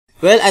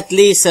Well, at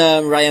least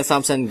Ryan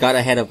Thompson got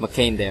ahead of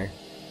McCain there.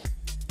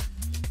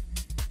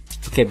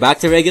 Okay, back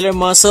to regular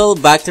muscle,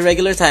 back to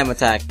regular time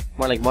attack.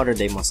 More like modern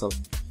day muscle.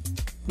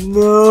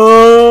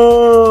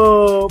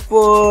 No!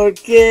 ¿Por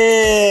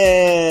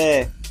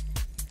qué?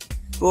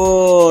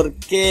 ¿Por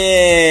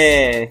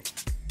qué?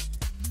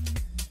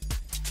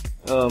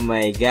 Oh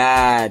my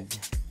god.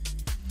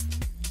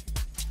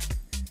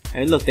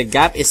 And look, the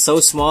gap is so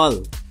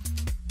small.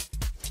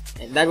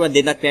 And that one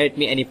did not merit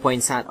me any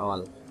points at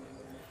all.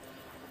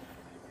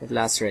 That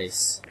last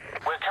race.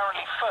 We're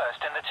currently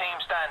first in the team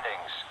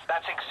standings.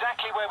 That's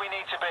exactly where we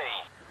need to be.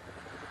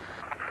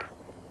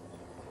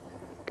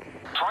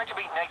 Try to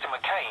beat Nathan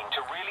McCain to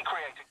really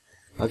create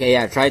a... Okay,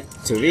 yeah, try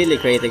to really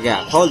create a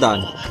gap. Hold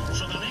on.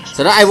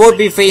 So that I won't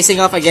be facing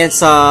off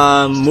against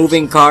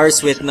moving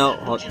cars with no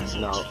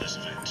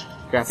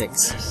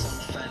graphics.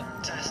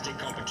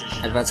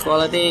 Advanced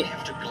quality,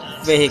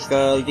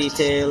 vehicle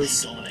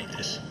details.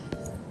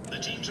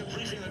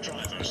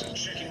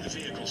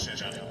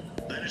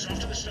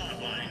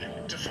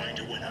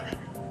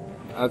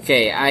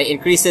 Okay, I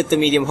increased it to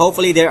medium.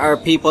 Hopefully there are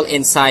people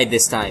inside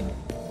this time.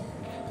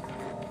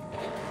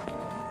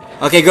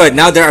 Okay, good.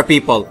 Now there are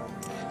people.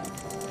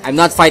 I'm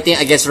not fighting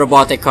against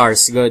robotic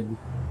cars. Good.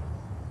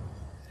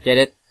 Get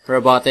it?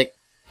 Robotic.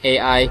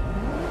 AI. You've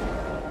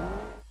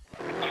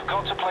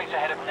got to place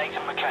ahead of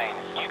Nathan McCain.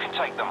 You can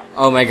take them.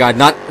 Oh my god,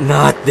 not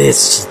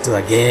this shit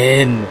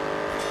again.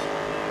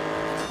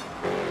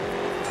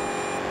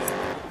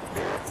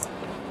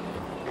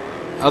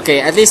 Okay,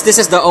 at least this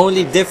is the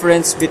only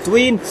difference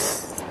between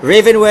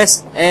Raven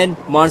West and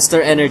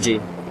Monster Energy.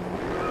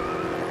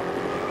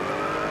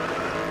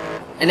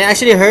 And I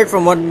actually heard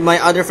from one of my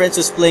other friends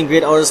who's playing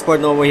GRID Autosport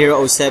No More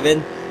Hero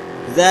 07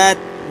 that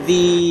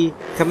the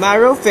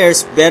Camaro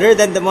fares better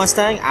than the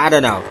Mustang. I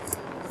don't know.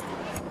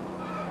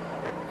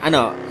 I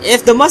know.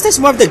 If the Mustang's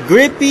more of the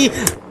grippy...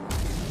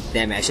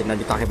 Damn, I should not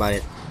be talking about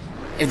it.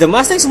 If the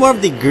Mustang's more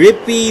of the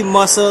grippy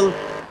muscle,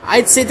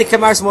 I'd say the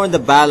Camaro's more in the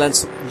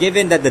balance,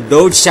 given that the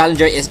Dodge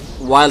Challenger is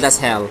wild as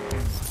hell.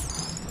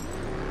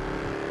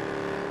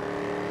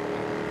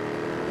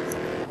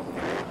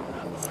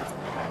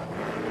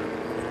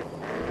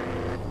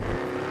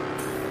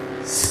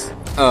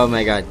 Oh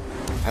my god.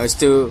 I was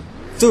too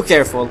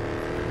careful.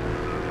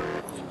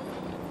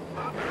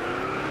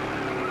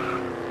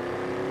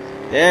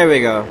 There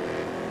we go.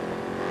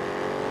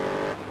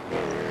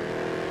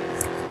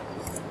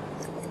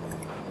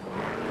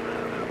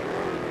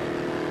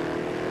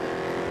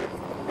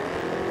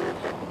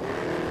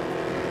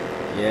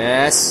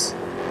 Yes.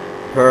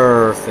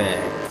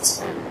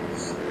 Perfect.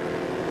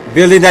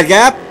 Building that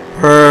gap?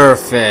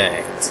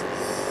 Perfect.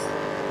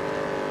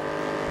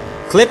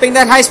 Clipping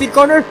that high-speed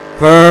corner?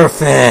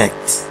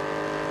 Perfect.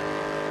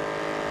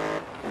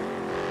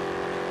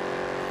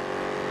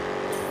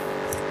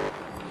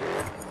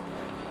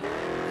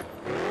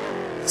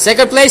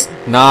 Second place?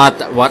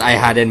 Not what I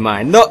had in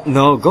mind. No,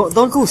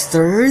 don't go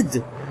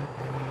third.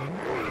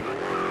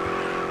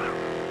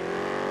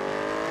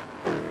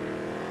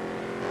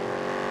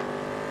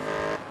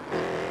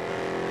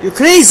 You're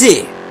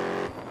crazy!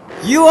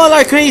 You all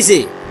are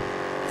crazy!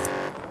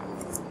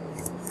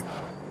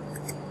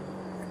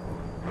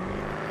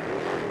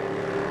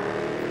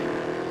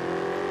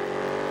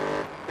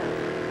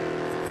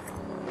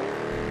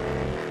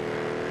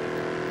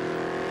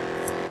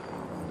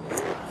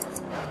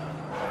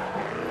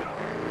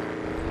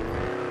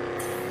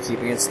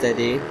 Keeping it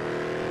steady.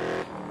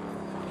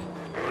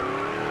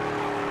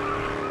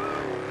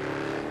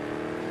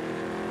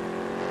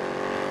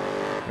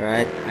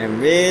 Alright, I'm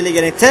really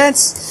getting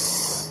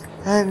tense.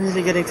 I'm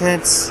really getting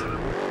tense.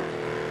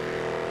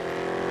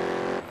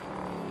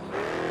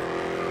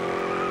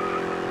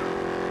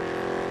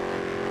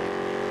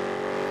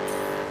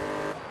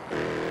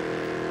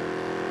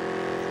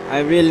 I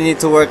really need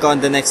to work on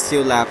the next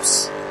few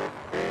laps.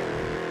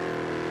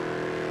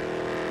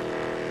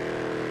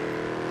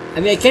 I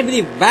mean, I can't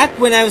believe back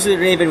when I was with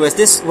Raven West,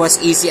 this was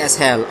easy as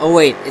hell. Oh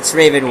wait, it's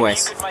Raven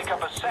West. If you could make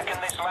up a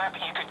second this lap,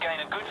 you could gain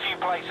a good few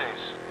places.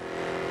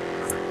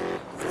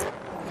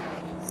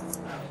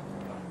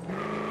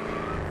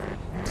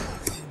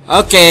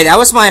 Okay, that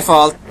was my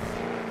fault.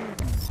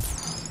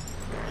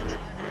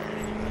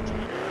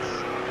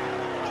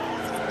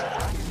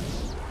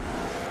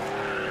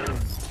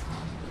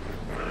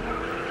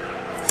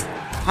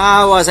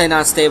 How was I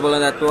not stable on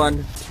that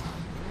one?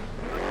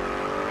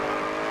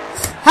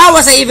 How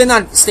was I even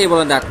not stable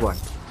on that one?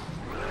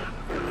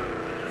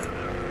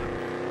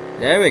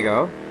 There we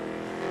go.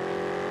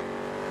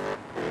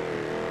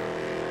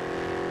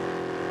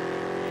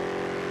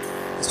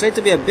 Let's try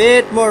to be a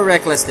bit more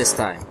reckless this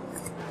time.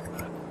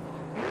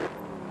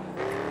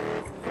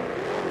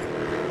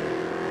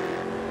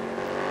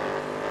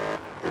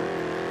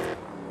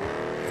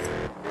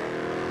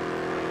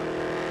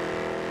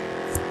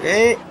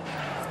 Okay.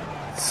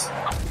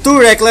 Too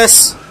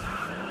reckless.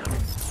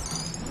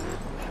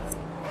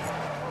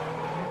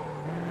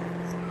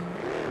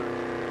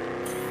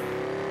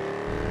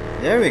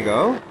 There we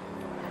go.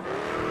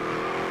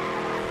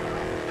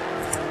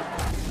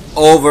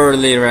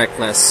 overly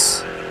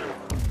reckless.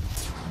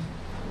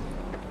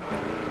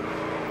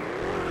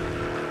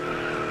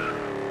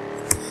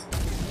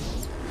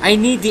 I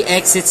need the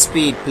exit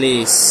speed,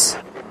 please.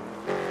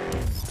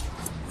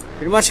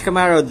 Pretty much,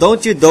 Camaro,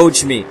 don't you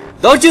dodge me.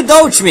 Don't you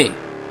dodge me!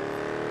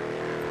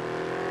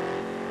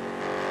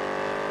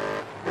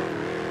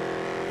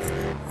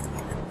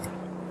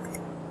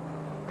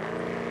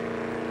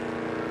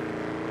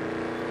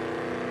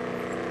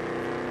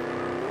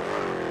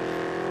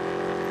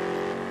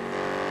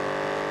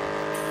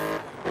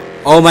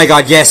 Oh my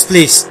god, yes,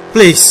 please,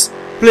 please,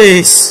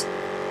 please.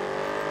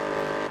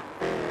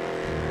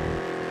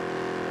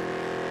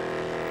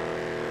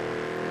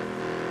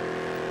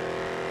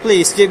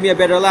 Please give me a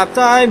better lap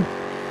time.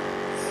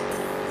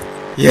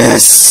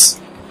 Yes.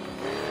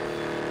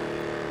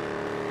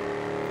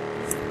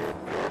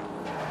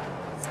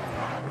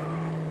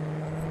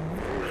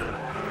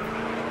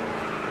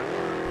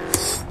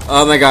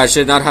 Oh my god,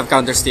 should not have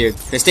counter steered.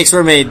 Mistakes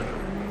were made.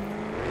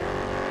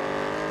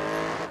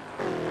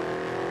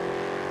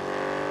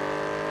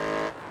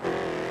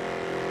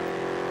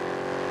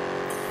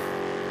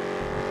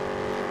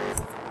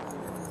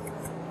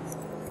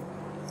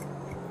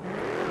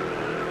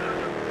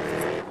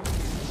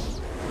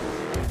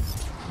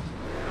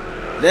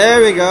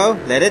 There we go.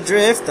 Let it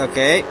drift.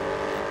 Okay.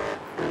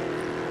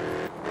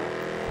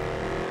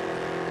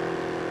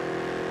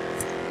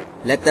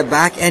 Let the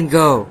back end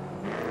go.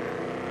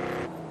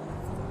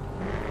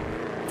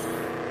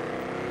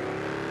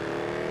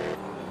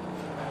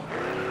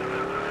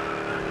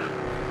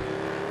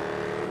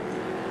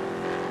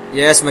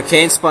 Yes,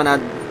 McCain spun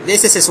out.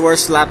 This is his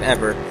worst lap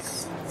ever.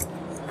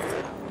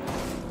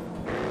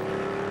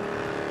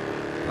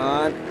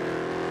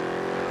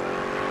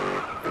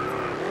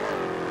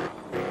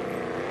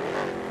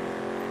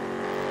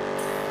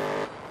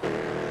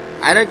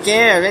 I don't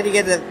care. I already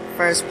get the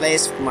first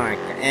place mark,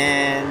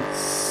 and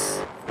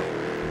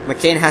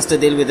McCain has to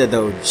deal with the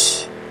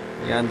Doge.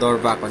 Jan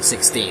Dorvac on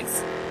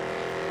 16th.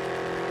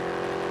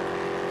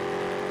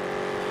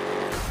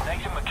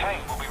 McCain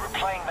will be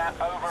replaying that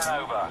over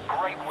and over.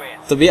 Great win.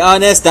 To be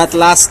honest, that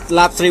last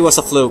lap 3 was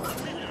a fluke.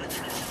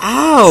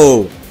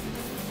 Ow!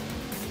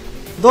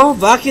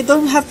 Dorvac, you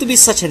don't have to be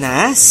such an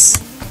ass.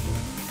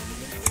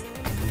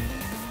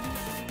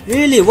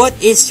 Really,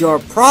 what is your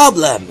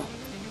problem?